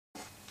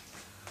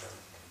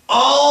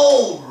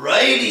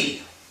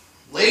Alrighty,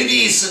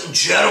 ladies and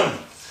gentlemen,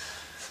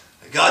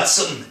 I got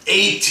some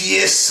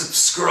atheist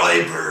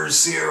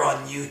subscribers here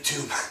on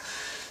YouTube,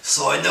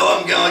 so I know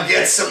I'm gonna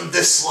get some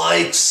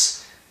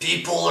dislikes.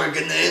 People are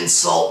gonna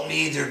insult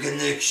me, they're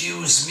gonna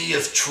accuse me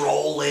of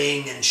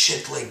trolling and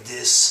shit like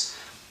this.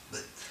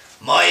 But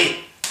my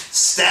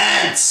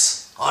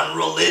stance on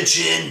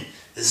religion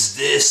is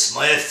this,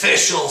 my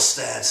official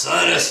stance,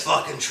 not this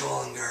fucking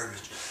trolling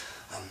garbage.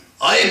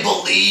 I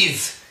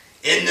believe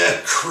in a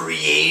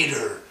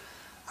creator.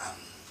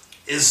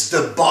 Is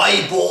the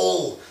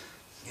Bible,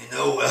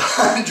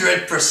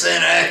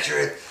 100%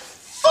 accurate?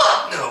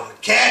 Fuck no, it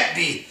can't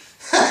be.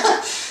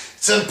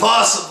 It's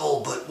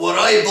impossible, but what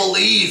I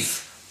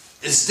believe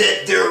is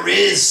that there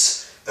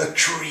is a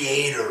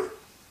creator,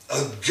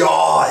 a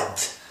God,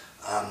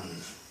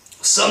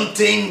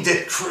 something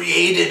that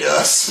created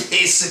us,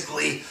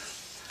 basically,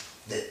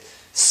 that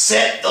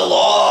set the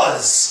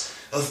laws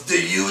of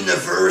the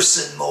universe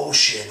in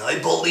motion. I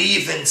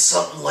believe in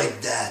something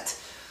like that.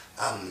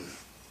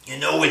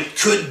 It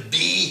could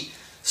be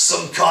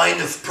some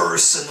kind of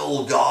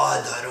personal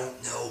God, I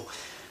don't know.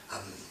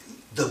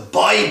 The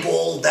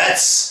Bible,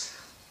 that's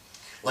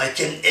like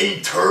an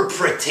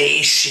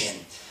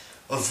interpretation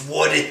of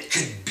what it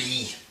could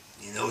be.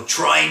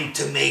 Trying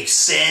to make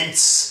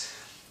sense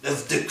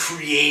of the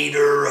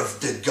creator,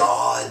 of the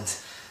God.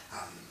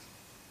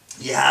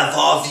 You have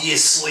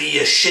obviously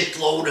a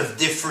shitload of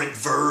different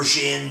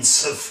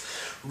versions of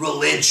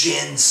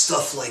religion,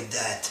 stuff like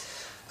that.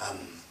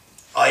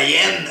 I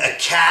am a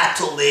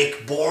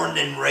Catholic, born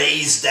and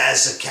raised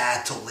as a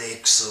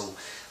Catholic, so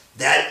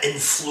that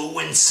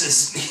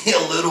influences me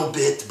a little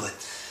bit, but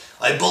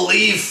I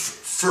believe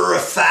for a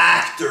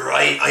fact, or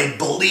I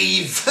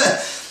believe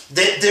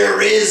that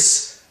there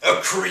is a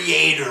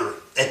creator,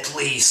 at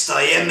least.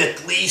 I am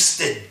at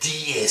least a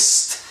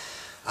deist.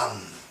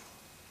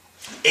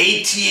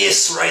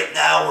 Atheists right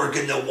now are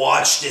going to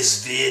watch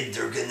this vid,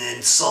 they're going to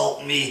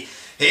insult me.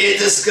 Hey,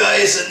 this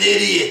guy's an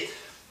idiot,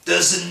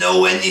 doesn't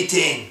know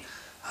anything.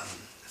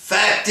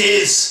 Fact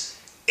is,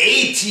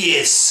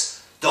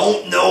 atheists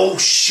don't know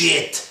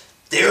shit.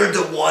 They're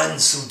the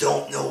ones who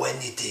don't know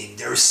anything.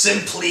 They're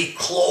simply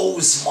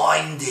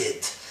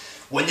close-minded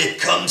when it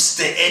comes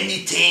to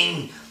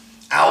anything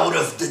out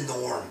of the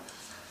norm.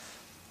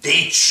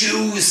 They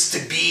choose to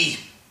be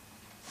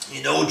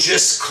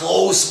just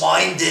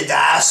close-minded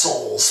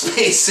assholes,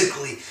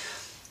 basically.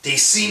 They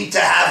seem to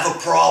have a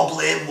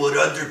problem with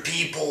other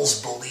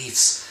people's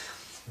beliefs.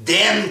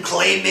 Them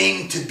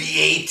claiming to be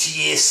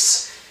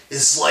atheists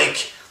is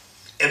like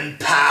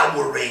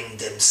empowering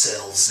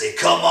themselves. They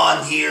come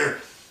on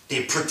here,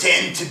 they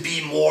pretend to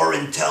be more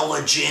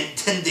intelligent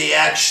than they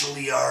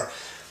actually are.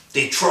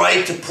 They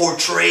try to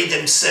portray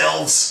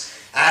themselves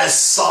as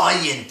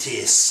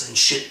scientists and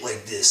shit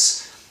like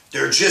this.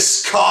 They're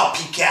just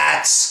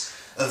copycats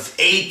of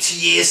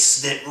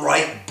atheists that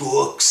write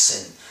books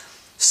and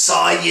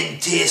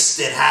scientists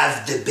that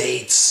have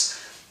debates.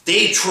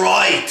 They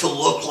try to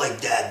look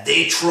like that.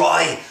 They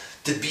try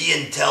to be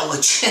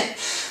intelligent,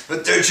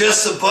 but they're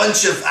just a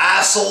bunch of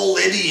asshole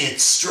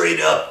idiots, straight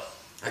up.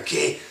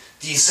 Okay?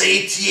 These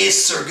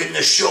atheists are going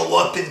to show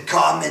up in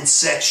comment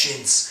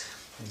sections,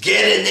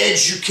 get an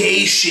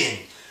education,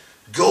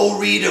 go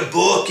read a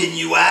book, and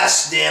you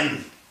ask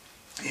them,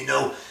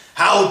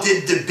 how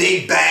did the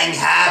Big Bang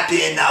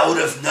happen out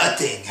of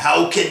nothing?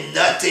 How can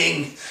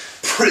nothing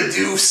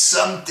produce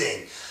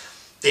something?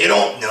 They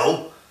don't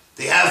know.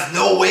 They have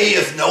no way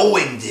of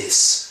knowing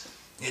this.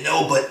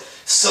 But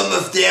some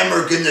of them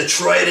are going to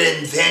try to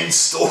invent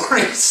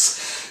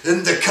stories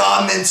in the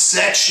comment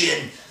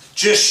section.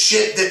 Just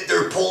shit that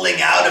they're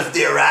pulling out of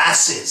their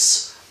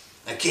asses.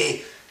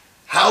 Okay?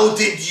 How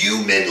did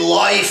human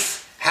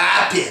life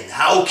happen?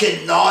 How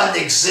can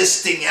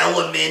non-existing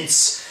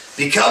elements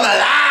become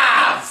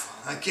alive?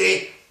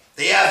 Okay?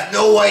 They have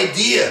no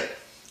idea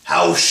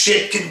how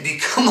shit can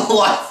become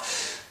alive.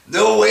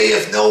 No way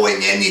of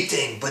knowing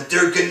anything, but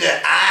they're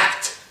gonna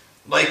act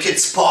like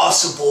it's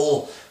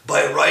possible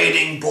by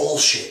writing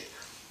bullshit.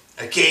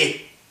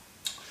 Okay?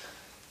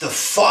 The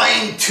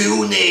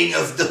fine-tuning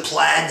of the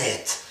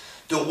planet,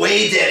 the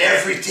way that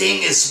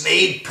everything is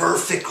made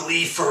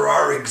perfectly for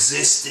our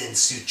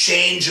existence. You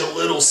change a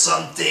little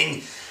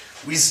something,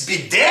 we'd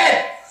be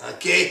dead.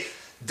 Okay?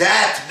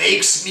 That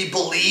makes me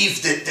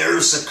believe that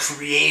there's a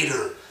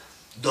creator.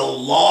 The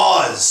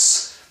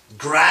laws,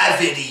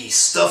 gravity,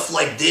 stuff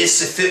like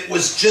this, if it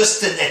was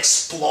just an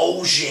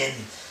explosion,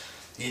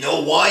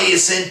 why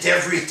isn't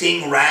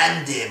everything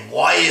random?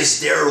 Why is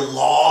there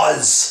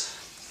laws?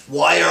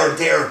 Why are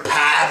there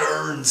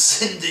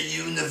patterns in the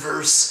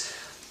universe?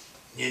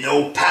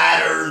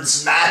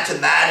 Patterns,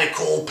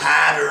 mathematical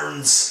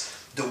patterns,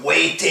 the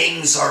way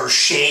things are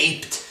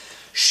shaped.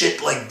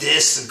 Shit like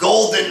this, the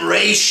golden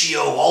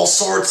ratio, all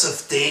sorts of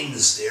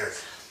things there.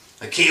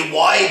 Okay,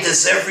 why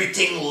does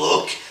everything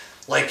look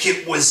like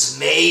it was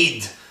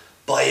made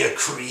by a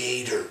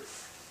creator?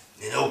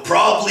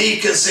 Probably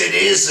because it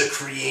is a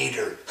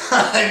creator.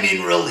 I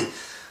mean, really.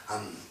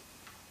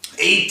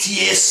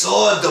 Atheists,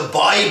 the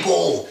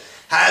Bible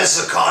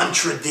has a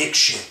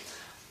contradiction.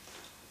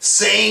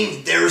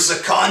 Saying there's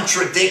a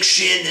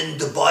contradiction in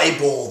the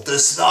Bible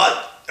does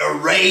not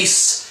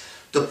erase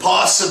the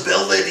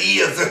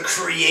possibility of a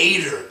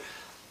creator.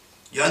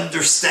 You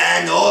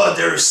understand? Oh,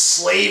 there's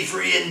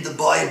slavery in the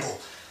Bible.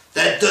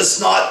 That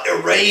does not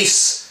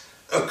erase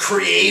a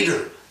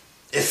creator.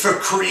 If a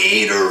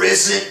creator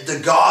isn't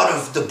the God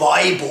of the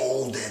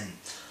Bible, then,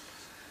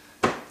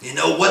 you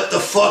know, what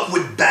the fuck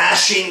would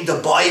bashing the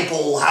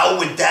Bible, how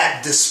would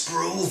that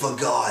disprove a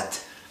God?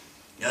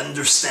 You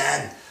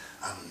understand?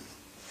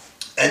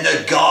 And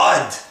a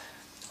God,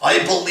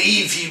 I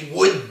believe he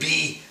would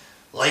be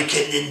like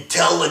an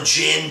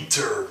intelligent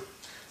or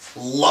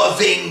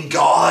loving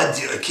God,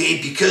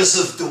 okay, because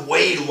of the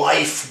way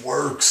life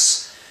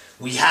works.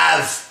 We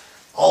have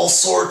all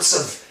sorts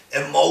of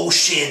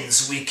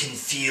emotions we can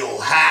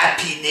feel: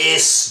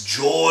 happiness,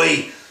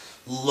 joy,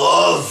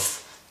 love.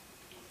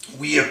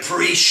 We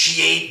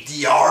appreciate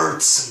the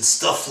arts and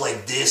stuff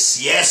like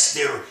this. Yes,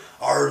 there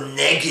are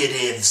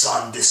negatives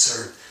on this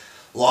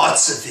earth,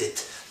 lots of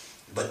it,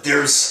 but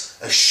there's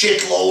a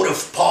shitload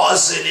of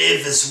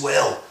positive as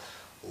well.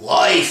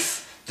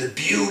 Life, the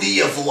beauty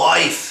of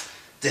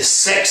life, the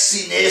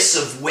sexiness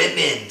of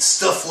women,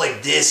 stuff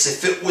like this.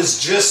 If it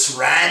was just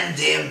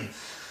random,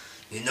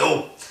 you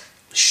know,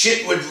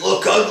 shit would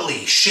look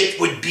ugly. Shit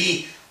would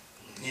be,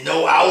 you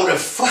know, out of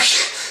fuck.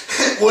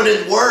 It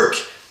wouldn't work.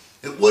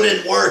 It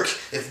wouldn't work.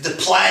 If the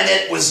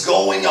planet was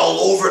going all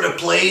over the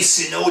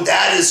place, you know,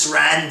 that is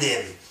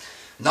random.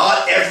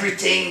 Not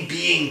everything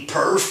being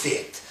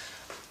perfect.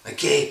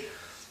 Okay?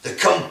 The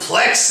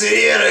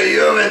complexity of the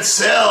human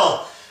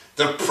cell,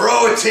 the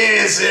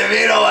proteins, the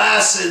amino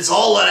acids,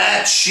 all of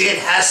that shit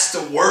has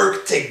to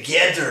work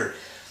together.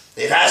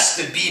 It has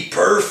to be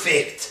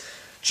perfect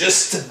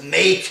just to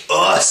make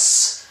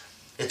us.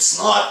 It's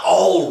not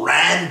all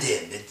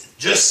random.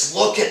 Just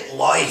look at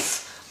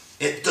life.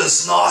 It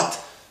does not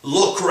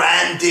look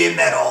random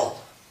at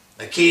all.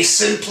 Okay,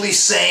 simply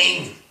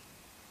saying,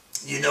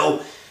 you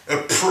know, a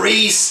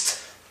priest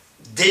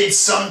did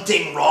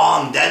something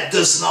wrong, that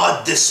does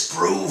not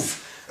disprove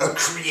a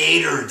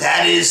creator.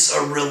 That is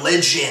a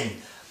religion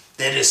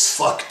that is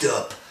fucked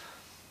up.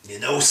 You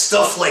know,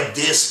 stuff like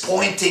this,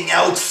 pointing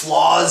out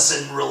flaws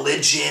in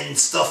religion,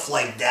 stuff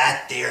like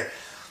that there.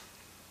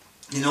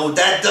 You know,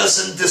 that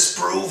doesn't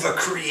disprove a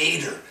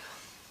creator.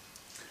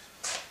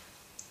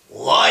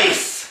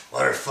 Life,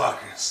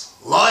 motherfuckers.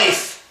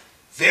 Life,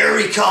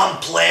 very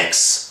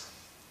complex,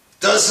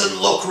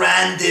 doesn't look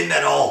random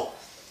at all.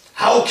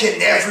 How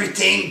can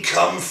everything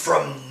come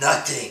from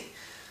nothing?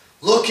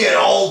 Look at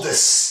all the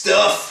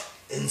stuff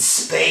in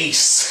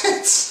space.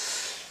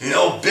 It's, you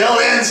know,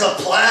 billions of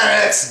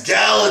planets,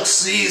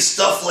 galaxies,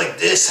 stuff like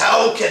this.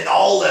 How can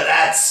all of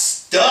that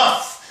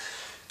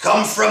stuff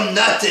come from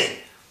nothing?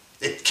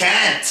 It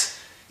can't.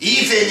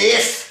 Even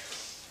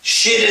if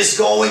shit is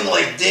going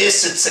like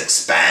this, it's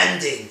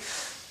expanding.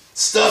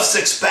 Stuff's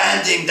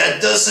expanding.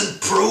 That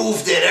doesn't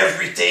prove that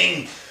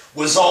everything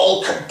was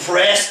all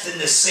compressed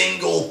in a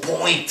single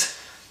point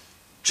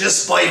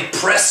just by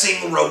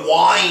pressing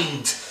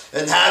rewind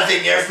and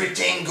having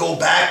everything go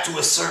back to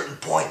a certain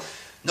point.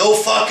 No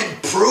fucking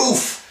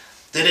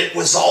proof that it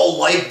was all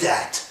like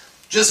that.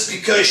 Just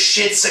because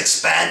shit's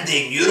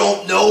expanding, you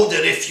don't know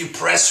that if you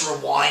press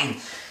rewind,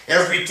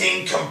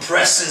 everything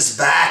compresses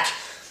back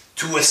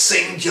to a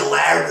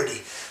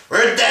singularity.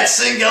 Where'd that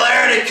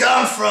singularity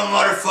come from,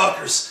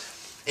 motherfuckers?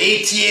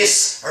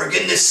 Atheists are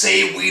going to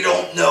say we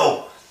don't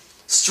know.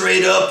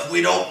 Straight up,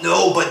 we don't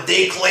know, but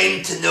they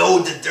claim to know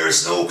that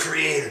there's no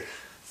creator.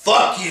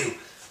 Fuck you.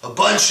 A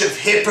bunch of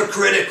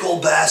hypocritical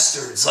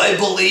bastards. I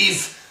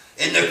believe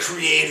in a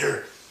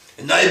creator,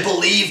 and I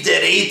believe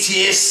that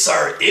atheists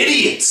are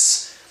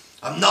idiots.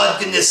 I'm not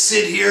going to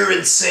sit here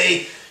and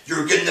say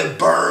you're going to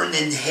burn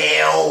in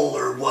hell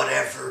or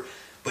whatever,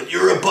 but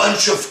you're a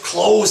bunch of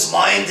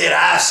closed-minded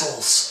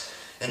assholes.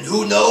 And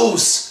who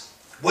knows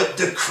what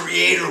the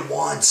creator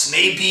wants?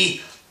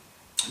 Maybe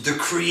the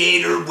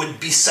creator would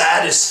be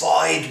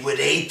satisfied with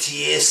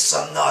atheists,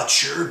 I'm not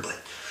sure, but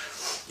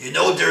you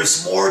know,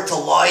 there's more to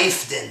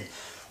life than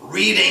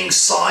reading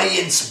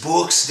science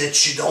books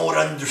that you don't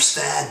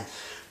understand,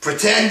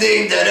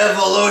 pretending that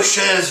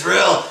evolution is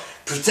real,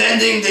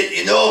 pretending that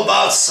you know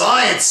about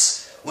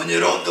science when you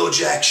don't know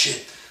jack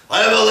shit.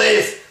 I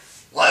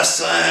believe,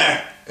 last time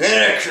in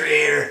a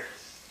creator.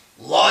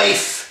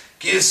 Life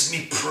gives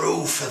me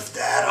proof of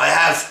that. I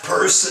have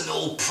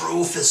personal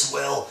proof as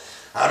well.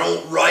 I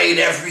don't write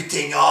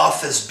everything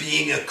off as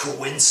being a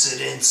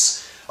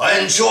coincidence. I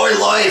enjoy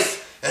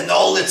life and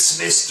all its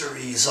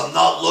mysteries. I'm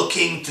not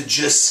looking to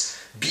just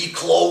be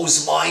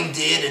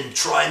close-minded and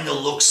trying to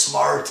look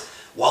smart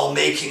while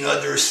making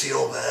others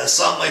feel bad. That's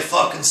not my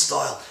fucking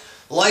style.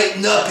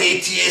 Lighten up,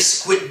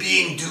 atheists. Quit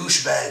being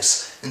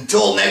douchebags.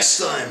 Until next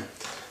time,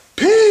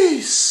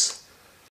 peace!